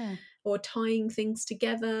works. Or tying things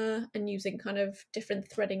together and using kind of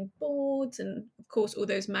different threading boards, and of course all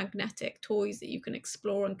those magnetic toys that you can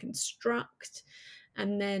explore and construct.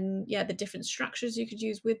 And then the different structures you could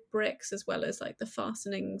use with bricks, as well as the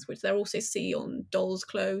fastenings, which they'll also see on dolls'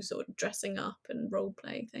 clothes or dressing up and role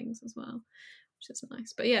play things as well, which is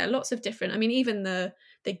nice. But lots of different, I mean, even the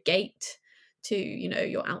gate to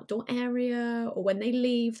your outdoor area, or when they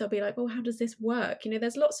leave they'll be like, oh, how does this work?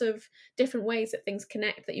 There's lots of different ways that things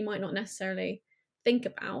connect that you might not necessarily think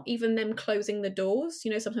about. Even them closing the doors,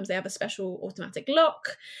 sometimes they have a special automatic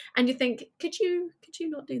lock and you think, could you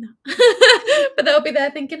not do that? But they'll be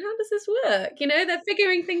there thinking, how does this work? They're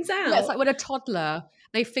figuring things out. It's like when a toddler,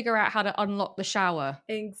 they figure out how to unlock the shower.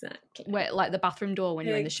 Exactly. Where, the bathroom door when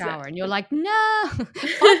you're in the shower, and you're like, no, 5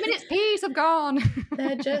 minutes peace, I'm gone.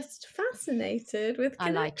 They're just fascinated with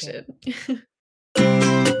connection. I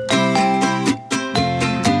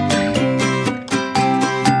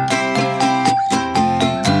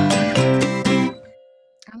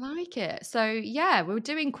like it. So we're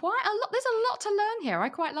doing quite a lot. There's a lot to learn here. I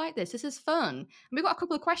quite like this. This is fun. And we've got a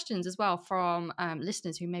couple of questions as well from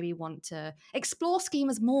listeners who maybe want to explore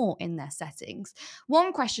schemas more in their settings.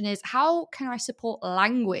 One question is, how can I support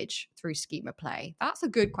language through schema play? That's a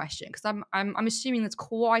good question, because I'm assuming there's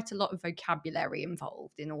quite a lot of vocabulary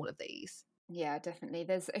involved in all of these. Yeah, definitely.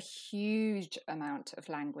 There's a huge amount of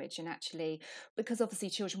language, and actually, because obviously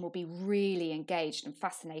children will be really engaged and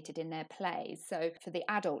fascinated in their plays. So for the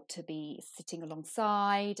adult to be sitting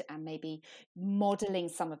alongside and maybe modeling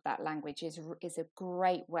some of that language is a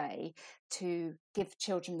great way to give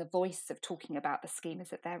children the voice of talking about the schemas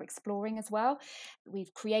that they're exploring as well.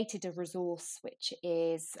 We've created a resource which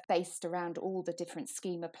is based around all the different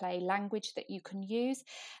schema play language that you can use,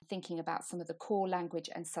 thinking about some of the core language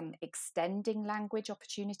and some extending language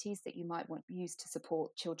opportunities that you might want to use to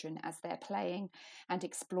support children as they're playing and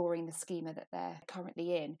exploring the schema that they're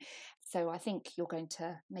currently in. So I think you're going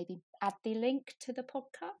to maybe add the link to the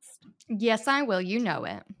podcast. Yes, I will. You know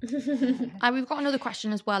it. We've got another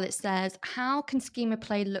question as well. It says, how can schema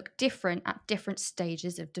play look different at different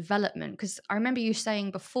stages of development? Because I remember you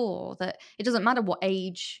saying before that it doesn't matter what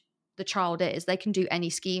age the child is, they can do any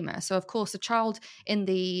schema. So of course, a child in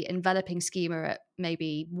the enveloping schema at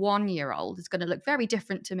maybe 1 year old is going to look very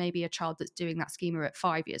different to maybe a child that's doing that schema at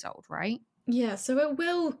 5 years old, right? Yeah, so it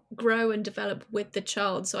will grow and develop with the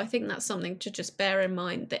child. So I think that's something to just bear in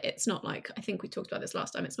mind, that it's not I think we talked about this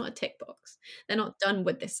last time, it's not a tick box. They're not done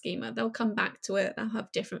with this schema. They'll come back to it. They'll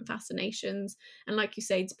have different fascinations. And like you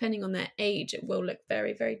say, depending on their age, it will look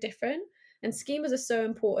very, very different. And schemas are so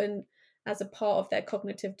important as a part of their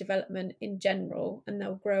cognitive development in general, and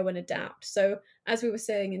they'll grow and adapt. So as we were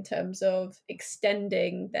saying, in terms of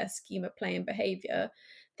extending their schema play and behavior,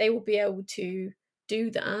 they will be able to do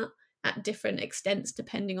that at different extents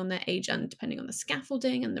depending on their age and depending on the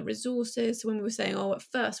scaffolding and the resources. So when we were saying, at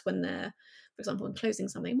first when they're, for example, enclosing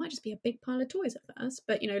something, it might just be a big pile of toys at first,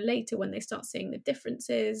 but later when they start seeing the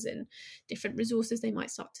differences and different resources, they might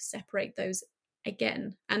start to separate those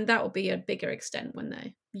again, and that will be a bigger extent when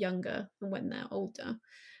they're younger and when they're older.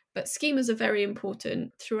 But schemas are very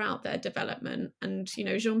important throughout their development, and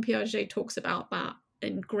Jean Piaget talks about that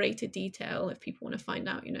in greater detail if people want to find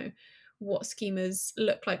out what schemas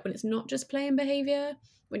look like when it's not just play and behavior,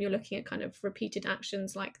 when you're looking at kind of repeated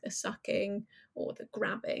actions like the sucking or the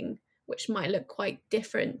grabbing, which might look quite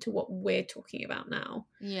different to what we're talking about now.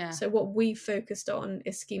 Yeah. So what we've focused on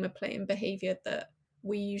is schema play and behavior that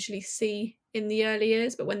we usually see in the early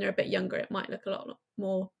years, but when they're a bit younger, it might look a lot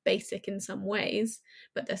more basic in some ways,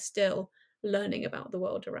 but they're still learning about the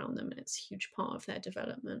world around them, and it's a huge part of their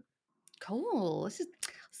development. Cool. This is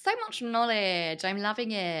so much knowledge. I'm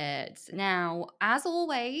loving it. Now, as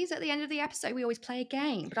always, at the end of the episode, we always play a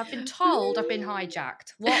game, but I've been told I've been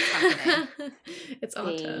hijacked. What's happening? It's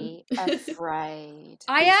our turn. Be afraid.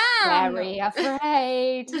 I am Very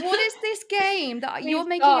afraid. What is this game that you're We've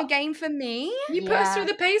making got- a game for me? You put us through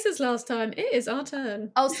the paces last time. It is our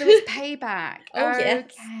turn. Oh, so it's payback. Oh, yes.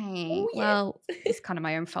 Okay. Oh, yes. Well, it's kind of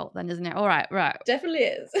my own fault then, isn't it? All right. Definitely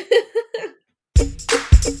is.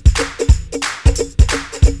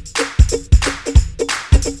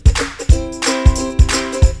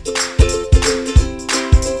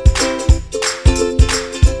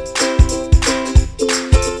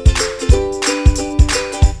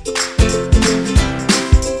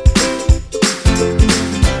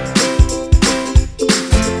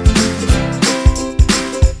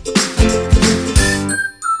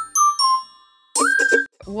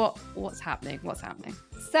 What's happening?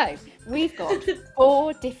 So we've got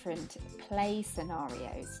 4 different play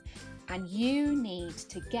scenarios, and you need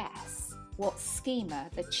to guess what schema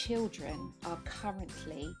the children are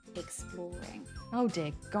currently exploring. Oh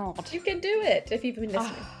dear God. You can do it if you've been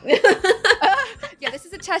listening. Yeah, this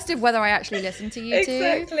is a test of whether I actually listen to you two.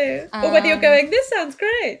 Exactly. Or whether you're going, this sounds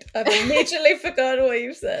great. I've immediately forgotten what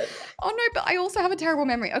you've said. Oh no, but I also have a terrible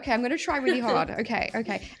memory. Okay, I'm going to try really hard. Okay.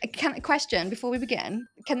 Question before we begin.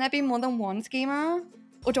 Can there be more than one schema?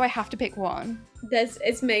 Or do I have to pick one?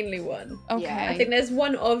 It's mainly one. Okay. Yeah. I think there's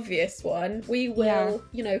one obvious one. We will,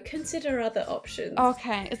 consider other options.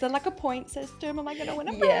 Okay. Is there like a point system? Am I going to win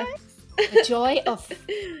a Yeah. prize? The joy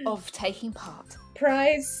of taking part.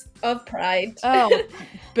 Prize of pride. Oh,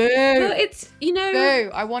 boo. Well, it's,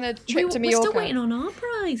 Boo. I want a trip to we're Mallorca. still waiting on our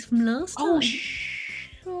prize from last time.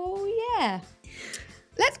 Oh, yeah.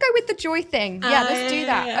 Let's go with the joy thing. Yeah, let's do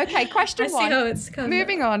that. Yeah. Okay, question I see one. how it's come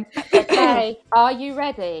Moving up. on. Okay, are you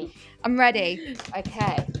ready? I'm ready.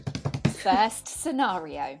 Okay, first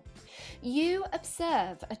scenario. You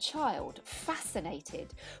observe a child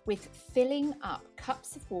fascinated with filling up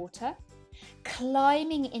cups of water,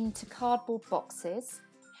 climbing into cardboard boxes,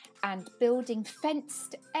 and building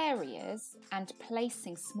fenced areas and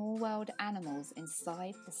placing small world animals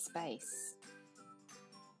inside the space.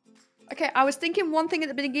 Okay, I was thinking one thing at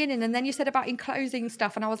the beginning and then you said about enclosing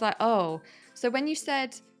stuff and I was like, oh. So when you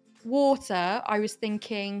said water, I was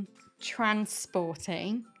thinking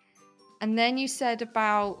transporting. And then you said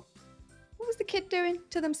about, what was the kid doing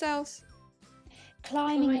to themselves?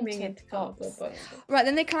 Climbing into cardboard boxes. boxes. Right,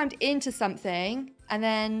 then they climbed into something and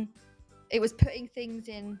then it was putting things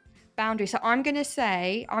in boundaries. So I'm gonna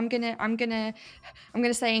say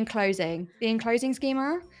enclosing. The enclosing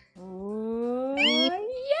schema. Ooh, yeah!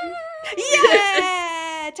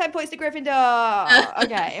 Yeah! 10 points to Gryffindor.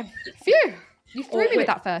 Okay. Phew. You threw me with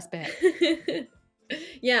that first bit.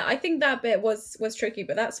 Yeah, I think that bit was tricky,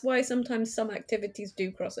 but that's why sometimes some activities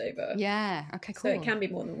do cross over. Yeah. Okay, cool. So it can be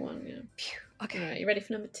more than one, yeah. Phew. Okay. Right, you ready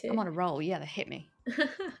for number 2? I'm on a roll. Yeah, that hit me.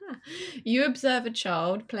 You observe a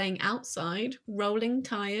child playing outside, rolling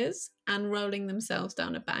tyres and rolling themselves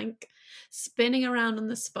down a bank, spinning around on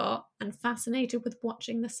the spot and fascinated with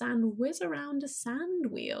watching the sand whiz around a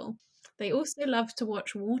sand wheel. They also love to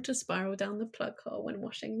watch water spiral down the plug hole when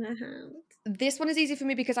washing their hands. This one is easy for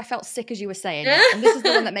me because I felt sick as you were saying it. And this is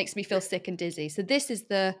the one that makes me feel sick and dizzy. So this is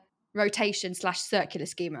the rotation/circular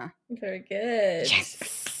schema. Very good.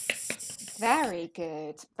 Yes. Very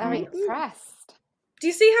good. Very impressed. Do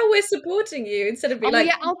you see how we're supporting you instead of being Oh, like,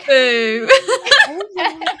 yeah, okay. boo? Oh,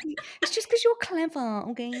 yeah. It's just because you're clever,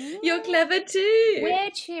 okay? You're clever too. We're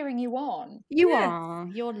cheering you on. You Yes. are.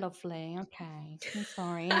 You're lovely. Okay. I'm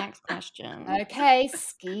sorry. Next question. Okay,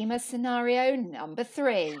 schema scenario number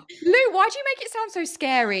 3. Lou, why do you make it sound so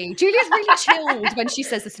scary? Julia's really chilled when she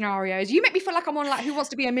says the scenarios. You make me feel like I'm on like Who Wants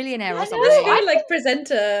to Be a Millionaire I or know, something. I feel like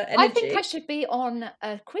presenter energy. I think I should be on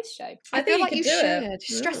a quiz show. I feel like you could do should. it.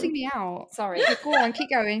 You're stressing me out. Sorry. Okay, go on, keep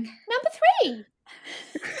going. Number 3.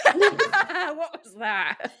 What was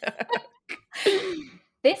that?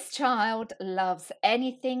 This child loves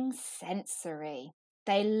anything sensory.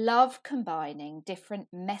 They love combining different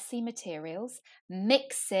messy materials,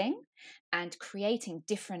 mixing and creating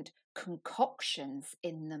different concoctions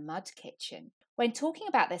in the mud kitchen. When talking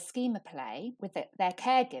about their schema play with their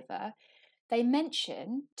caregiver, they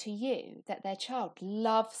mention to you that their child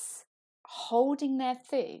loves holding their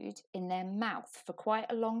food in their mouth for quite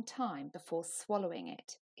a long time before swallowing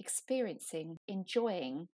it,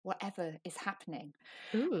 enjoying whatever is happening.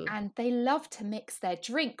 Ooh. And they love to mix their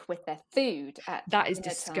drink with their food at That is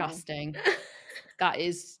dinner time, disgusting. That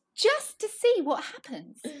is just to see what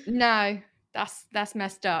happens. no. That's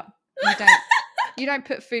messed up. You don't. You don't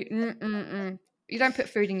put food. You don't put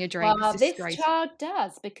food in your drink. Well, It's this disgraceful. child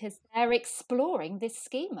does, because they're exploring this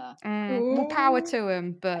schema More power to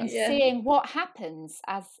them, but and seeing what happens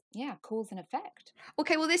as cause and effect.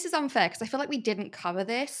 Okay, well, this is unfair because I feel like we didn't cover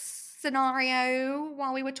this scenario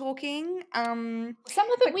while we were talking. Some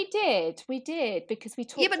of it we did because we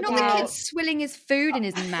talked. Yeah, but not the kid swilling his food in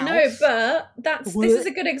his mouth. No, but this is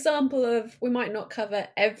a good example of, we might not cover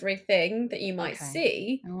everything that you might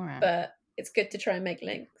see, but it's good to try and make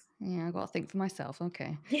links. Yeah, I've got to think for myself.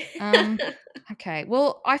 Okay. Okay.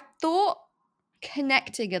 Well, I thought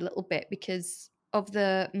connecting a little bit because of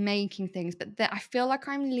the making things, but I feel like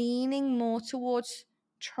I'm leaning more towards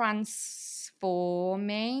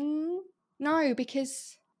transforming. No,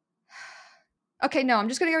 because... Okay, no, I'm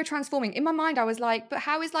just going to go with transforming. In my mind, I was like, but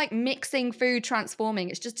how is like mixing food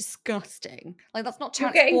transforming? It's just disgusting. Like, that's not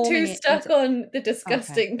transforming. You're getting too stuck on the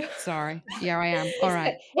disgusting. Okay. Sorry. Yeah, I am. All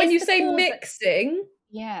right. When you say mixing.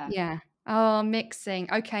 Yeah. Yeah. Oh,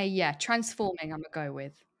 mixing. Okay, yeah. Transforming, I'm going to go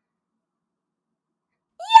with.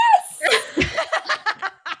 Yes!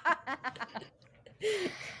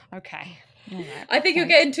 Okay. Right. I think you're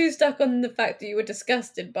getting too stuck on the fact that you were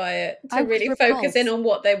disgusted by it to really focus in on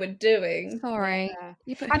what they were doing. Sorry.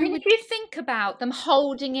 Yeah. I mean, if you think about them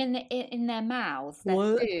holding in their mouths their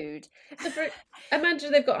food.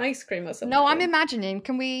 Imagine they've got ice cream or something. No, I'm imagining.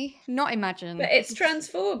 Can we not imagine? But it's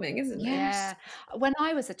transforming, isn't it? Yeah. When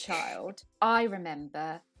I was a child, I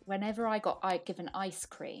remember whenever I got given ice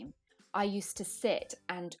cream, I used to sit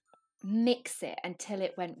and mix it until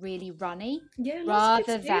it went really runny. Yeah,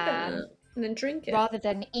 rather than and then drink it. Rather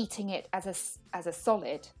than eating it as a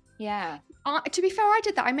solid. Yeah. To be fair, I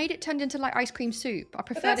did that. I made it turned into like ice cream soup. I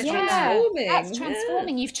preferred it. Transforming. That's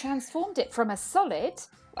transforming. You've transformed it from a solid,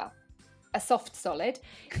 well, a soft solid,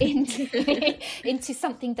 into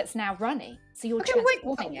something that's now runny. So you're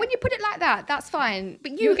transforming it. When you put it like that, that's fine.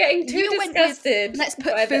 But you're getting too disgusted. Let's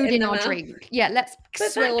put food in our drink. Yeah, let's.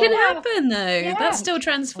 But that can happen though. Yeah. That's still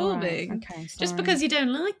transforming. Right. Okay, just because you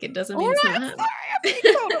don't like it doesn't mean it's not happening.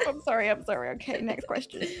 I'm sorry. Okay, next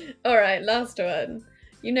question. All right, last one.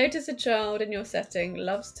 You notice a child in your setting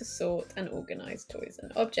loves to sort and organise toys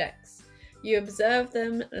and objects. You observe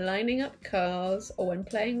them lining up cars, or when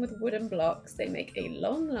playing with wooden blocks, they make a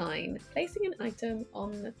long line, placing an item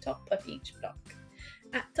on the top of each block.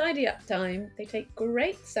 At tidy up time, they take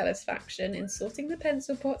great satisfaction in sorting the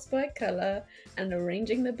pencil pots by colour and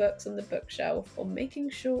arranging the books on the bookshelf, or making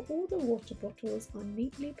sure all the water bottles are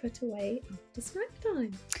neatly put away after snack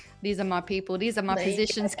time. These are my people. These are my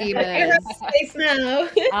position schemers. Space now.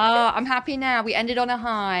 I'm happy now. We ended on a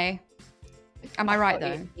high. Am I right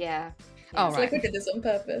though? Yeah. Oh, it's right. like we did this on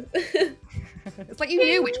purpose. It's like you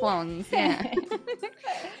knew which ones. Yeah.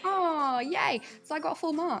 Oh, yay. So I got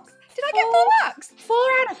full marks. Did I get 4 marks? 4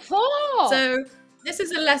 out of 4. So this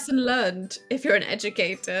is a lesson learned if you're an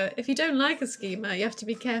educator. If you don't like a schema, you have to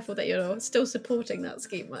be careful that you're still supporting that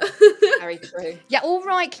schema. Very true. Yeah, all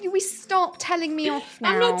right. Can we stop telling me off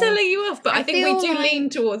now? I'm not telling you off, but I think we do like... lean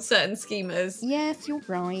towards certain schemas. Yes, you're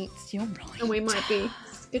right. You're right. And we might be...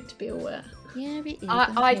 It's good to be aware. Yeah, it is.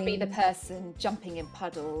 I'd be the person jumping in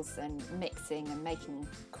puddles and mixing and making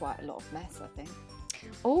quite a lot of mess, I think.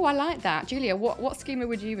 Oh, I like that. Julia, what schema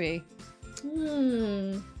would you be?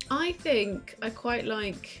 I think I quite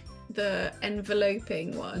like the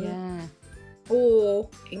enveloping one. Yeah. Or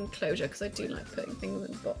enclosure, because I do like putting things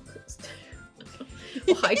in boxes too.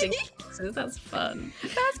 Or hiding boxes, that's fun.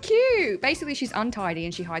 That's cute. Basically, she's untidy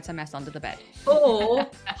and she hides her mess under the bed. Or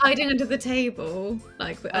hiding under the table,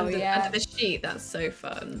 like under the sheet. That's so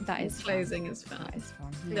fun. That is Closing is fun. That is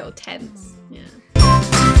fun. Yeah. Little tents. Yeah.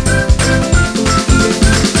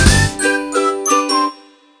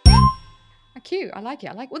 Cute. I like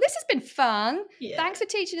it. Well, this has been fun. Yeah. Thanks for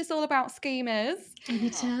teaching us all about schemas.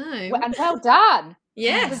 Anytime. And well done.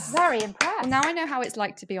 Yes. I was very impressed. Well, now I know how it's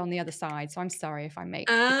like to be on the other side, so I'm sorry if I make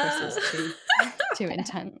the quizzes too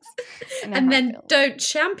intense. And then don't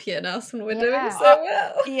champion us when we're doing so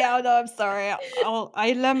well. Yeah, no, I'm sorry.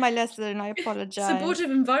 I learned my lesson and I apologise.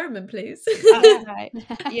 Supportive environment, please. Right.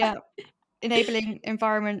 Yeah. Enabling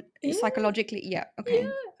environment psychologically. Yeah. Okay.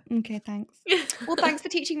 Yeah. Okay, thanks. Well, thanks for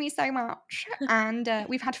teaching me so much. And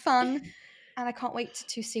we've had fun. And I can't wait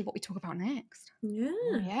to see what we talk about next. Yeah.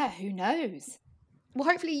 Oh, yeah, who knows? Well,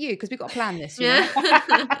 hopefully you, because we've got to plan this. You know?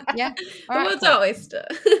 Yeah. All right, cool. Oyster.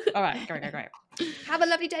 All right, great. Have a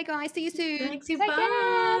lovely day, guys. See you soon. Thanks, Take bye.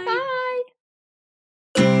 care. Bye.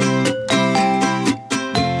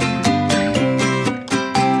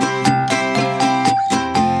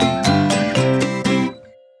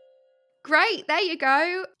 Great. Great, there you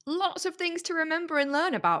go. Lots of things to remember and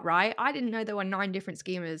learn about, right? I didn't know there were 9 different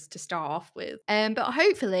schemas to start off with. But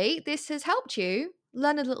hopefully this has helped you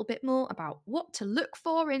learn a little bit more about what to look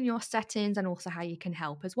for in your settings and also how you can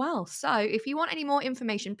help as well. So if you want any more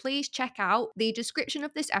information, please check out the description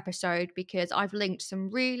of this episode, because I've linked some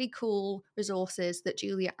really cool resources that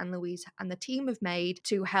Julia and Louise and the team have made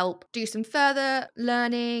to help do some further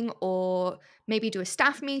learning, or maybe do a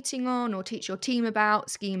staff meeting on, or teach your team about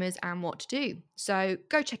schemas and what to do. So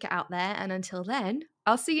go check it out there. And until then,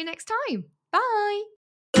 I'll see you next time. Bye.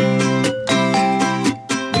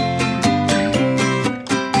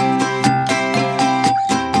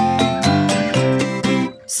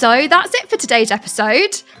 So that's it for today's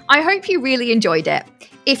episode. I hope you really enjoyed it.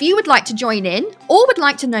 If you would like to join in or would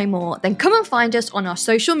like to know more, then come and find us on our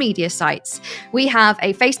social media sites. We have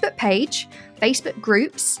a Facebook page, Facebook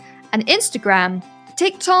groups, an Instagram,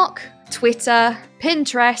 TikTok, Twitter,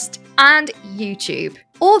 Pinterest, and YouTube.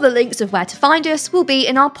 All the links of where to find us will be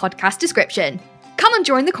in our podcast description. Come and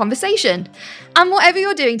join the conversation. And whatever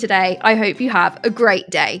you're doing today, I hope you have a great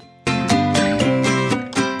day.